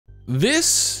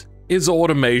This is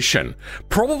automation.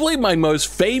 Probably my most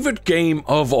favorite game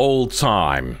of all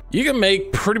time. You can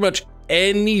make pretty much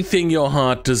anything your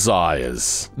heart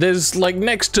desires. There's like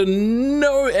next to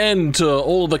no end to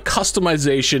all the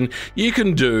customization you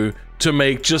can do to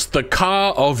make just the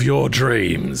car of your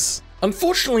dreams.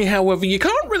 Unfortunately, however, you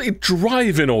can't really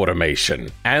drive in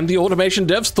automation. And the automation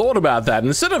devs thought about that.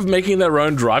 Instead of making their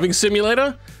own driving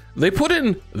simulator, they put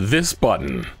in this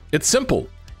button. It's simple.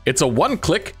 It's a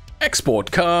one-click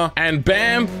export car, and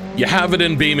bam, you have it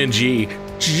in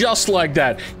BeamNG, just like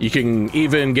that. You can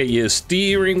even get your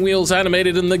steering wheels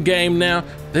animated in the game now.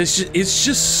 It's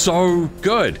just so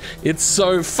good. It's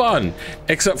so fun,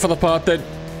 except for the part that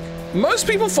most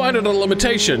people find it a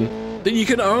limitation, that you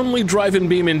can only drive in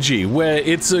BeamNG, where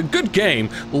it's a good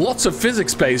game, lots of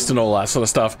physics-based and all that sort of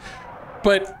stuff,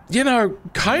 but, you know,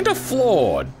 kind of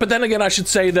flawed. But then again, I should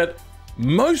say that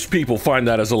most people find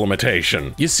that as a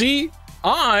limitation. You see,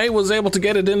 I was able to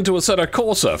get it into Assetto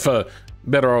Corsa, for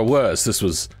better or worse. This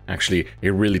was actually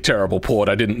a really terrible port.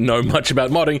 I didn't know much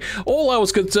about modding. All I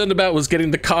was concerned about was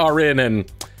getting the car in,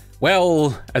 and,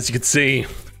 well, as you can see,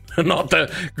 not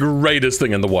the greatest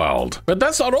thing in the world. But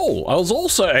that's not all. I was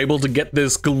also able to get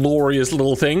this glorious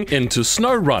little thing into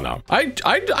SnowRunner.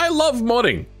 I love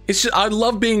modding. It's just, I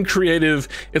love being creative.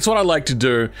 It's what I like to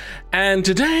do. And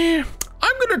today,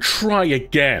 I'm gonna try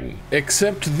again.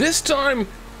 Except this time,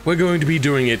 we're going to be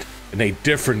doing it in a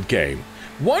different game.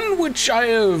 One which I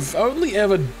have only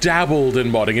ever dabbled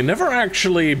in modding and never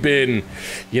actually been,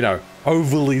 you know,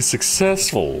 overly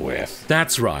successful with.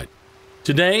 That's right.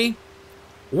 Today,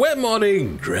 we're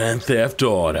modding Grand Theft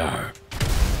Auto.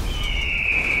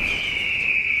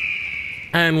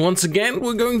 And once again,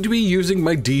 we're going to be using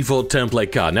my default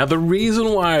template car. Now, the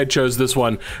reason why I chose this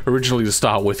one originally to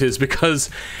start with is because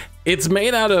it's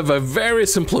made out of a very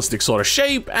simplistic sort of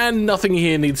shape, and nothing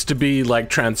here needs to be like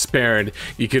transparent.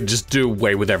 You could just do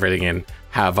away with everything and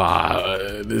have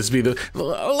this be the...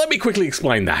 Let me quickly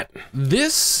explain that.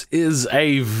 This is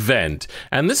a vent,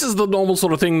 and this is the normal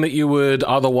sort of thing that you would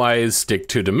otherwise stick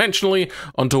two-dimensionally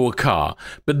onto a car.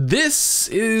 But this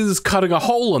is cutting a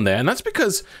hole in there, and that's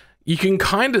because you can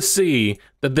kind of see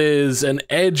that there's an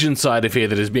edge inside of here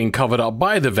that is being covered up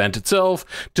by the vent itself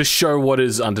to show what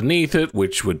is underneath it,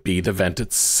 which would be the vent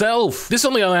itself. This,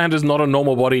 on the other hand, is not a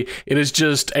normal body. It is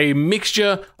just a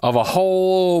mixture of a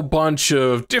whole bunch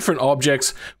of different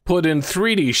objects put in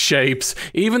 3D shapes.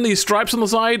 Even these stripes on the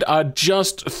side are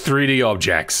just 3D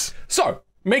objects. So,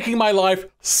 making my life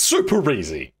super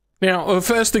easy. Now,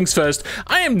 first things first,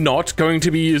 I am not going to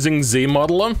be using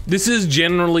ZModeler. This is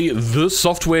generally the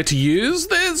software to use.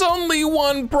 There's only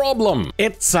one problem.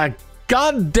 It's a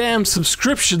goddamn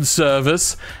subscription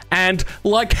service, and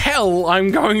like hell,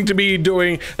 I'm going to be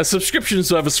doing a subscription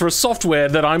service for a software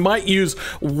that I might use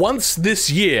once this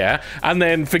year, and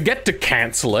then forget to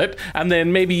cancel it, and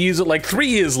then maybe use it like 3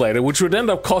 years later, which would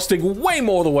end up costing way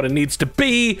more than what it needs to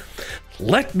be.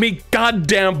 Let me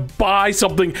goddamn buy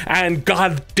something and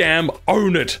goddamn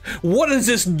own it. What is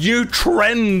this new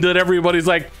trend that everybody's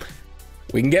like,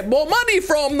 we can get more money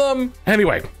from them?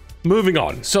 Anyway, moving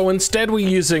on. So instead we're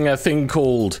using a thing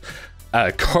called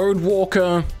Code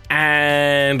Walker,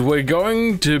 and we're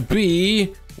going to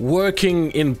be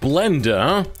working in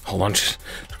Blender. Hold on,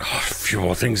 a few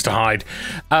more things to hide.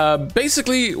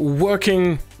 Basically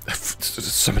working...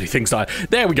 So many things died.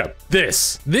 There we go.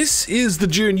 This is the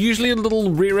Dune, usually a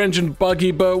little rear-engine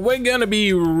buggy, but we're gonna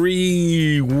be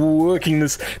reworking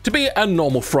this to be a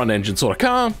normal front-engine sort of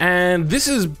car, and this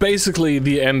is basically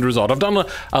the end result. I've done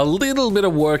a little bit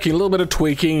of working, a little bit of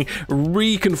tweaking,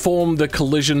 reconformed the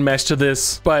collision mesh to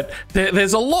this, but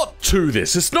there's a lot to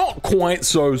this. It's not quite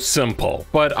so simple,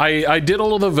 but I did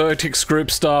all of the vertex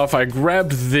script stuff. I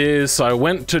grabbed this, I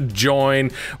went to join,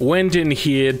 went in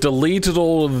here, deleted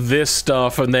all of this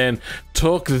stuff, and then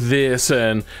took this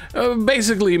and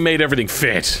basically made everything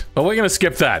fit. But we're gonna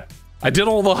skip that. I did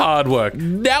all the hard work.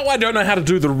 Now I don't know how to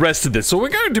do the rest of this, so we're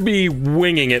going to be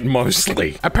winging it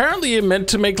mostly. Apparently it meant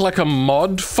to make like a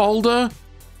mod folder,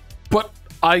 but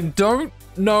I don't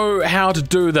know how to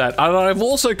do that. And I've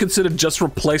also considered just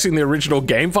replacing the original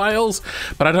game files,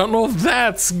 but I don't know if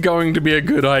that's going to be a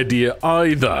good idea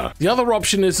either. The other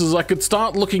option is I could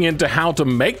start looking into how to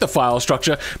make the file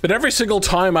structure, but every single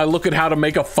time I look at how to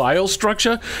make a file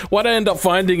structure, what I end up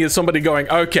finding is somebody going,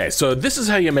 okay, so this is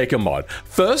how you make a mod.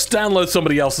 First, download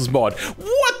somebody else's mod.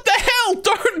 What the hell?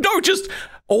 Don't just...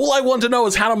 All I want to know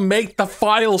is how to make the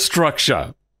file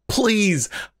structure. Please.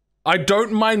 I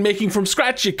don't mind making from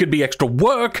scratch. It could be extra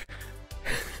work.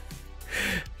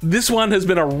 This one has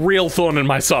been a real thorn in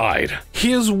my side.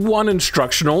 Here's one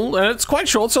instructional, and it's quite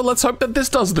short, so let's hope that this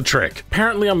does the trick.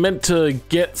 Apparently I'm meant to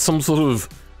get some sort of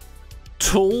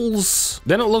tools.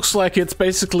 Then it looks like it's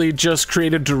basically just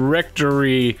create a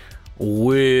directory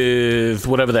with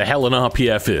whatever the hell an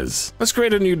RPF is. Let's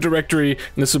create a new directory,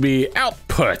 and this will be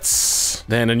outputs.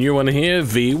 Then a new one here,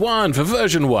 V1 for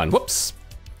version 1. Whoops.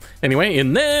 Anyway,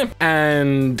 in there,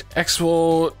 and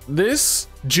export this.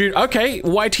 Okay,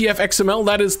 YTF XML,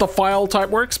 that is the file type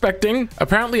we're expecting.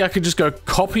 Apparently I could just go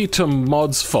copy to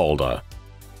mods folder.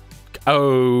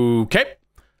 Okay.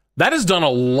 That has done a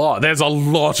lot. There's a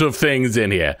lot of things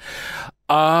in here.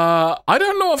 I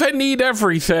don't know if I need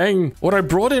everything. What I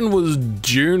brought in was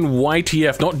June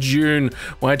YTF, not June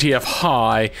YTF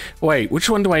high. Wait, which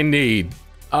one do I need?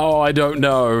 Oh, I don't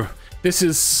know. This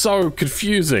is so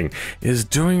confusing. Is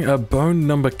doing a bone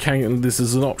number count? This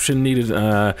is an option needed.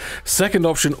 Second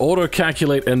option, auto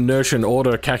calculate inertia and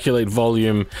auto calculate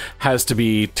volume has to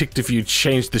be ticked if you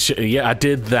change the shit. Yeah, I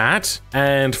did that.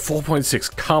 And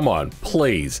 4.6, come on,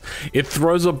 please. It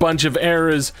throws a bunch of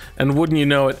errors, and wouldn't you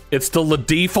know it, it's still the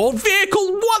default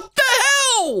vehicle. What the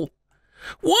hell?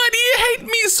 Why do you hate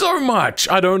me so much?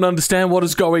 I don't understand what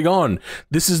is going on.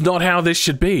 This is not how this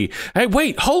should be. Hey,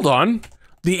 wait, hold on.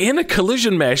 The inner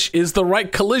collision mesh is the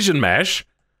right collision mesh.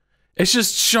 It's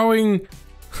just showing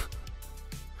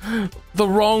the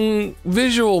wrong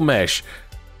visual mesh.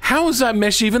 How is that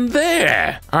mesh even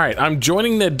there? All right, I'm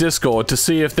joining their Discord to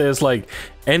see if there's like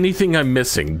anything I'm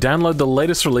missing. Download the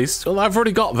latest release. Well, I've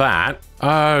already got that.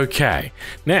 Okay,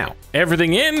 now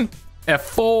everything in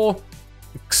F4.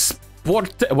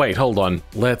 Export. Wait, hold on.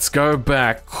 Let's go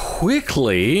back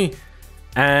quickly.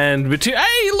 And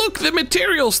hey, look, the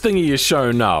materials thingy is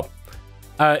shown up.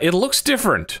 It looks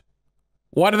different.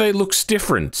 Why do they look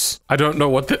different? I don't know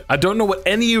what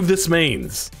any of this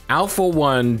means. Alpha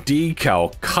 1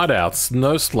 decal cutouts,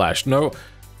 no slash, no.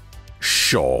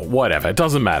 Sure, whatever, it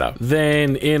doesn't matter.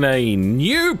 Then in a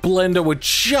new Blender, we're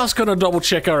just gonna double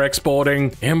check our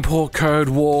exporting. Import code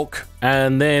walk.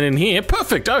 And then in here,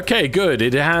 perfect, okay, good.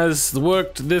 It has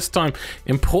worked this time.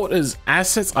 Import as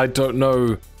assets, I don't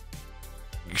know.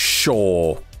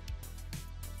 Sure.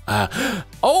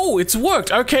 Oh, it's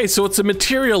worked. Okay, so it's a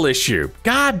material issue.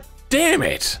 God damn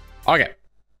it. Okay.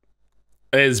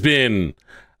 There's been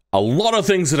a lot of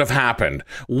things that have happened.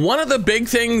 One of the big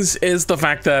things is the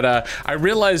fact that I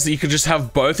realized that you could just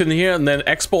have both in here and then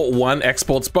export one,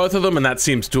 exports both of them, and that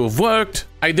seems to have worked.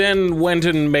 I then went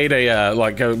and made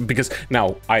because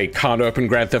now I can't open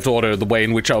Grand Theft Auto the way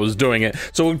in which I was doing it.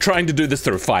 So we're trying to do this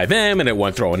through 5M and it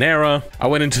won't throw an error. I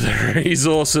went into the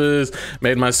resources,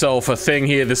 made myself a thing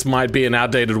here. This might be an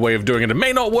outdated way of doing it. It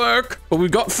may not work, but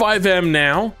we've got 5M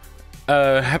now.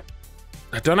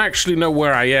 I don't actually know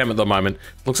where I am at the moment.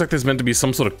 Looks like there's meant to be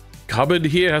some sort of cupboard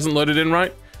here. It hasn't loaded in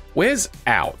right. Where's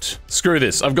out? Screw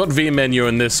this. I've got vMenu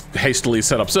in this hastily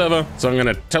set up server, so I'm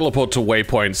gonna teleport to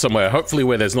waypoint somewhere, hopefully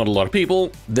where there's not a lot of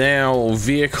people. Now,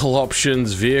 vehicle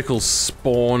options, vehicle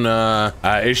spawner.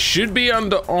 It should be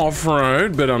under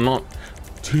off-road, but I'm not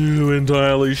too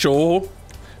entirely sure.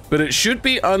 But it should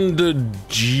be under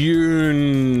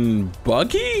Dune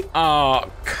Buggy? Oh,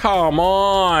 come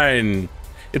on.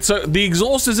 It's the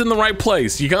exhaust is in the right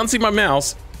place. You can't see my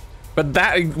mouse, but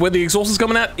that where the exhaust is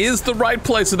coming out is the right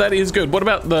place, so that is good. What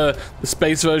about the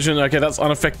space version? Okay, that's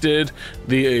unaffected.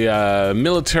 The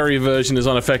military version is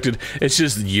unaffected. It's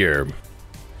just you.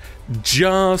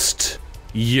 Just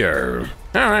you.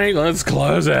 All right, let's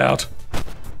close out.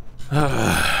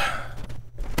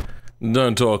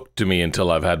 Don't talk to me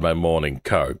until I've had my morning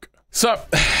Coke. So,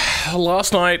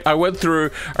 last night I went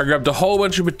through, I grabbed a whole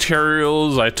bunch of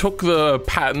materials, I took the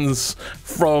patterns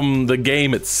from the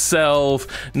game itself.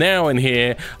 Now in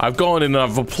here, I've gone in and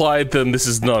I've applied them. This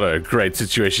is not a great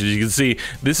situation. As you can see,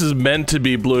 this is meant to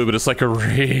be blue, but it's like a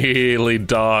really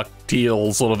dark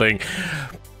teal sort of thing.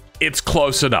 It's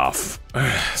close enough.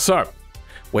 So,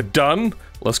 we're done.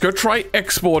 Let's go try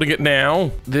exporting it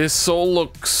now. This all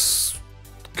looks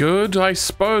good, I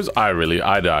suppose. I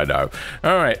don't know.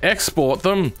 All right, export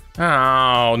them.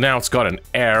 Oh, now it's got an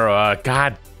error.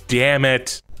 God damn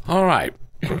it. All right.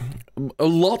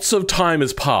 Lots of time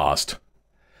has passed.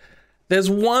 There's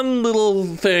one little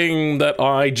thing that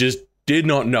I just did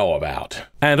not know about.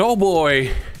 And oh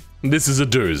boy, this is a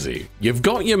doozy. You've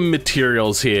got your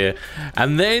materials here,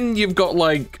 and then you've got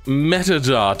like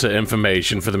metadata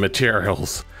information for the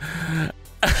materials.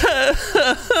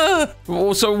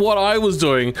 So what I was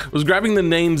doing was grabbing the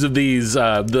names of these,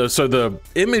 so the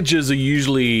images are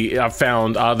usually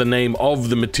found are the name of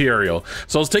the material.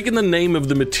 So I was taking the name of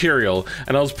the material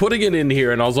and I was putting it in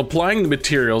here and I was applying the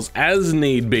materials as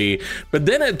need be, but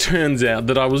then it turns out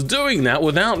that I was doing that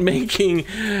without making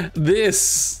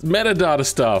this metadata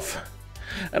stuff.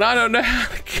 And I don't know how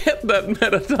to get that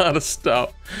metadata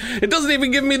stuff. It doesn't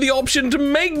even give me the option to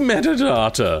make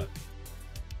metadata.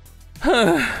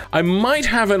 I might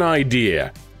have an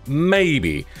idea.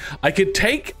 Maybe. I could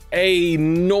take a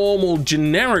normal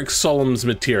generic Solemn's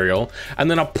material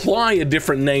and then apply a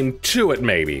different name to it,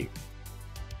 maybe.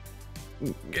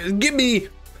 Give me,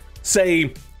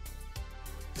 say,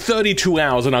 32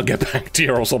 hours and I'll get back to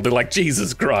you or something, like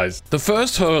Jesus Christ. The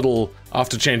first hurdle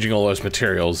after changing all those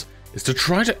materials is to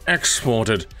try to export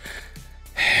it.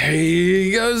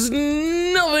 Here goes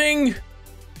nothing.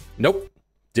 Nope.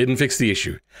 Didn't fix the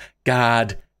issue.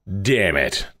 God damn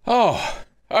it. Oh,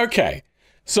 okay.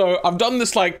 So I've done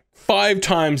this like 5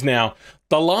 times now.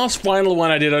 The last final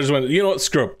one I did, I just went, you know what,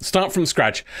 screw it. Start from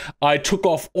scratch. I took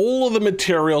off all of the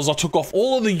materials, I took off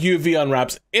all of the UV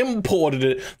unwraps, imported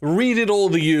it, redid all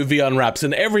the UV unwraps,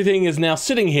 and everything is now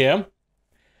sitting here.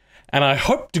 And I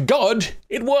hope to God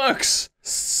it works.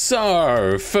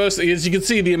 So, first, as you can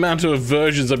see, the amount of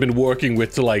versions I've been working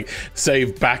with to like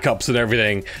save backups and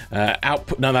everything.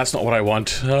 Output, no, that's not what I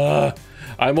want.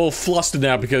 I'm all flustered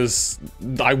now because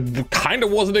I kind of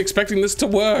wasn't expecting this to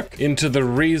work. Into the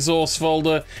resource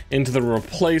folder, into the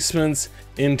replacements,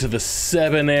 into the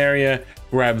 7 area,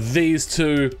 grab these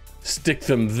 2, stick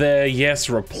them there. Yes,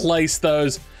 replace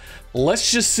those.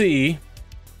 Let's just see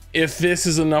if this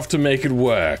is enough to make it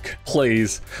work,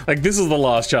 please. Like, this is the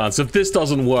last chance. If this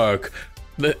doesn't work,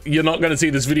 you're not going to see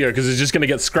this video because it's just going to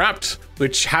get scrapped,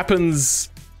 which happens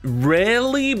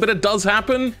rarely, but it does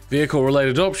happen.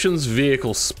 Vehicle-related options,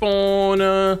 vehicle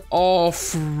spawner,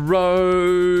 off-road,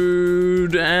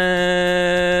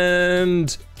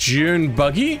 and Dune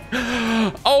buggy.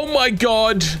 Oh my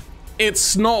God,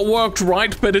 it's not worked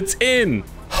right, but it's in.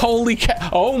 Holy cow!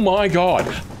 Oh my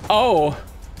God! Oh.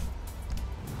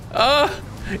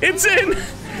 It's in!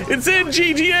 It's in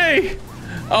GTA!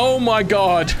 Oh my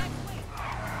God.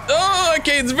 Oh,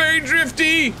 okay, it's very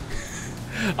drifty.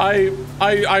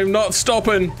 I'm not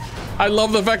stopping. I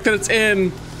love the fact that it's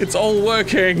in. It's all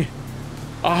working.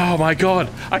 Oh my God,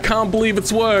 I can't believe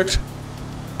it's worked.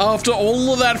 After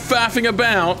all of that faffing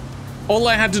about, all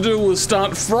I had to do was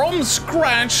start from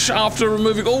scratch after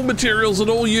removing all materials and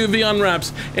all UV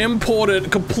unwraps, import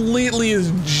it completely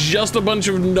as just a bunch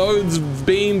of nodes,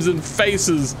 beams, and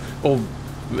faces, or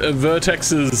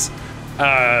vertexes.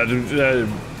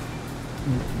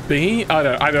 B?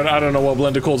 I don't know what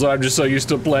Blender calls it. I'm just so used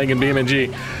to playing in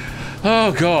BeamNG.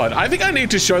 Oh God, I think I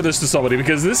need to show this to somebody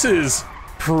because this is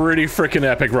pretty freaking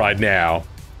epic right now.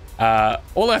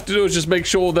 All I have to do is just make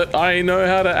sure that I know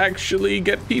how to actually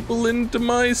get people into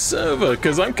my server,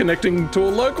 because I'm connecting to a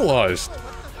local host,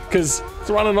 because it's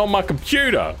running on my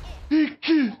computer.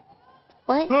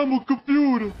 What? I'm a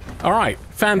computer. All right,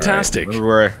 fantastic. All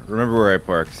right, remember where I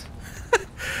parked.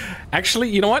 Actually,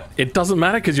 you know what? It doesn't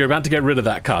matter because you're about to get rid of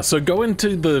that car. So go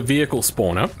into the vehicle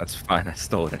spawner. That's fine, I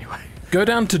stole it anyway. Go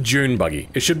down to Dune buggy.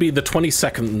 It should be the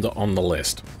 22nd on the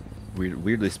list.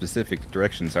 Weirdly specific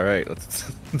directions. All right,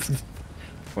 let's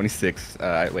 26.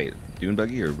 Wait, dune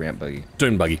buggy or ramp buggy?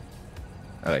 Dune buggy.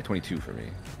 All right, 22 for me. Is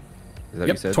that what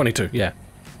Yep, you said? 22. Yeah.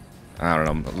 I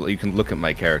don't know. You can look at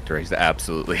my character. He's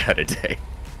absolutely out of date.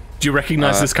 Do you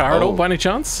recognize this car at all, by any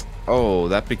chance? Oh,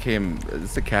 that became.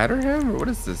 Is it a Caterham or what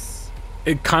is this?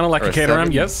 It kind of like a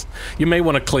Caterham, yes. You may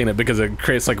want to clean it because it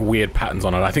creates like weird patterns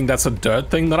on it. I think that's a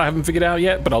dirt thing that I haven't figured out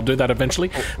yet, but I'll do that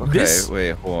eventually. Oh, okay,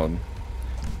 wait, hold on.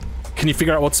 Can you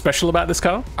figure out what's special about this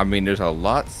car? I mean, there's a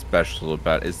lot special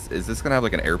about it. Is this gonna have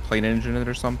like an airplane engine in it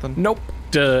or something? Nope.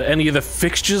 Do any of the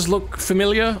fixtures look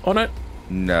familiar on it?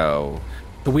 No.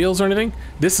 The wheels or anything?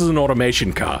 This is an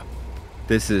automation car.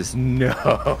 This is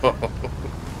no.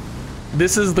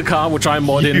 This is the car which I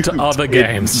mod into other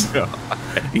games.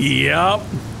 Yup.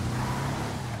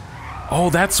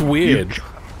 Oh, that's weird.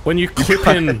 When you clip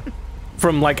in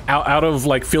from like out of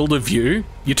like field of view,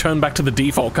 you turn back to the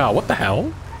default car. What the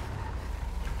hell?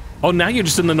 Oh, now you're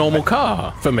just in the normal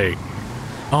car for me.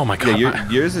 Oh my God. Yeah,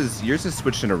 yours is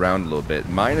switching around a little bit.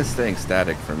 Mine is staying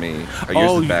static for me.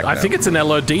 Yours is back I now. think it's an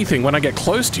LOD thing. When I get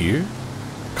close to you,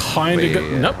 kind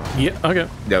of. Nope. Yeah. Okay.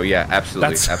 No. Yeah.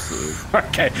 Absolutely. Absolutely.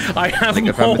 Okay. I have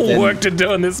more work to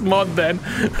do in this mod then.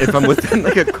 If I'm within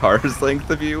like a car's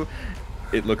length of you,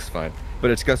 it looks fine.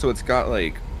 But it's got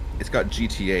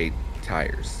GTA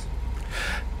tires.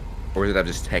 Or does it have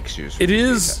just textures? It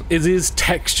is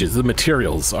textures. The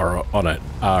materials are on it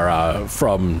are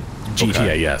from GTA,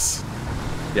 Okay. yes.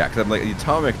 Yeah, because I'm like,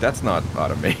 Atomic, that's not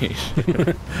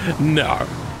automation. No.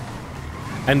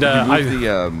 And Did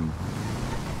you move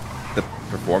the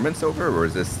performance over, or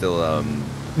is this still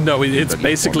no, it's buggy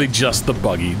basically performance? just the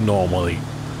buggy normally.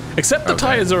 Except the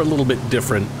tires are a little bit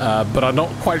different, but I'm not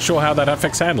quite sure how that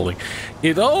affects handling.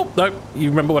 Oh, no, you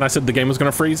remember when I said the game was going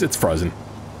to freeze? It's frozen.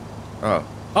 Oh,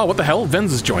 Oh, what the hell? Venz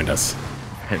has joined us.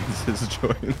 Venz is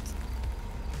joined.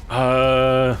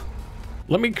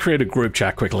 Let me create a group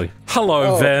chat quickly.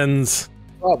 Hello, Oh. Venz.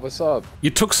 What's up? You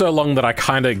took so long that I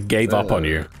kind of gave up on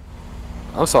you.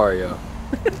 I'm sorry, yo.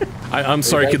 I'm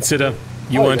sorry, Wait, consider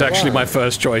you oh, weren't yeah, actually wow. my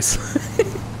first choice.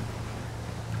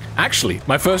 Actually,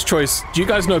 my first choice, do you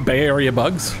guys know Bay Area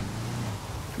Bugs?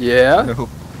 Yeah?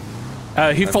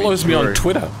 No. He follows me on sure.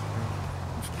 Twitter.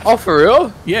 Oh, for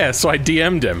real? Yeah, so I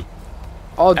DM'd him.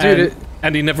 Oh, dude.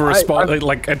 And he never responded.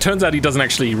 Like, it turns out he doesn't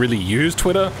actually really use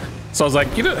Twitter. So I was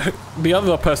like, you know, the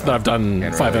other person that I've done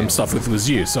Can't 5M relate. stuff with was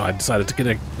you, so I decided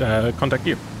to contact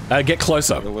you. Get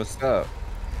closer. Yo, what's up?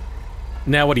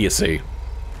 Now what do you see?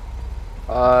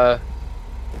 A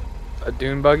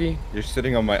dune buggy? You're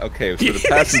sitting on my. Okay, so the He's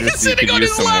passenger seat sitting could on use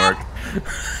his some lap.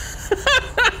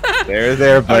 work.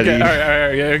 There, buddy. Okay, all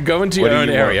right, yeah, go into What your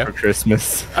do own you want area. for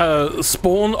Christmas?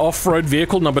 Spawn off-road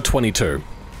vehicle number 22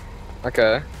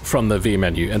 Okay. from the V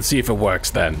menu and see if it works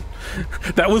then.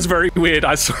 That was very weird.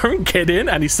 I saw him get in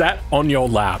and he sat on your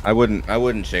lap. I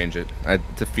wouldn't change it.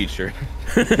 It's a feature.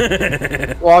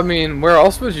 Well, I mean, where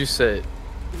else would you sit?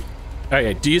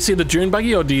 Okay, do you see the dune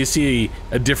buggy or do you see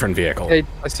a different vehicle? Hey,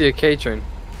 I see a K-train.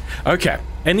 Okay.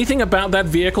 Anything about that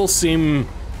vehicle seem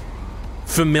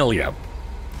familiar?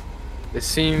 It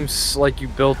seems like you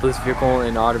built this vehicle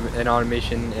in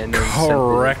automation and then sent it to,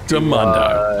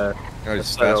 Correctamundo. Oh,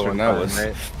 it's Acetero faster one than I time, was.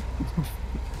 right?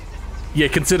 Yeah,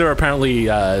 consider apparently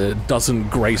doesn't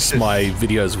grace my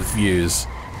videos with views.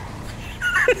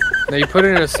 No, you put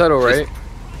it in a settle, right?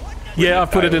 Yeah,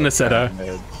 I've put it in Aceto.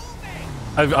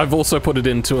 I've also put it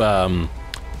into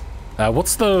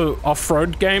what's the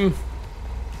off-road game?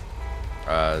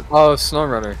 Oh,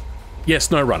 SnowRunner. Yeah,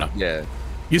 SnowRunner. Yeah.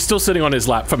 You're still sitting on his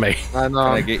lap for me. I know.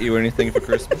 Can I get you anything for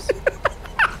Christmas?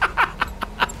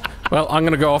 Well, I'm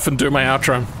gonna go off and do my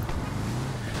outro.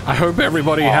 I hope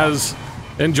everybody has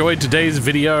enjoyed today's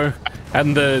video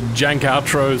and the jank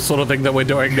outro sort of thing that we're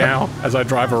doing now as I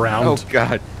drive around. Oh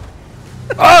God.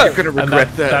 Oh, you're gonna And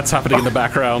regret that. that's happening in the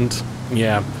background.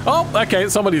 Yeah. Oh, okay.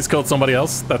 Somebody's killed somebody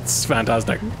else. That's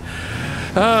fantastic.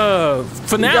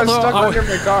 For now, got though, stuck under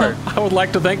my car. I would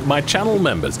like to thank my channel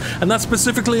members, and that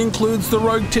specifically includes the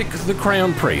Rogue Tick, the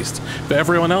Crown Priest. For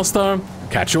everyone else, though,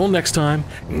 catch you all next time.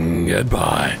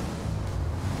 Goodbye.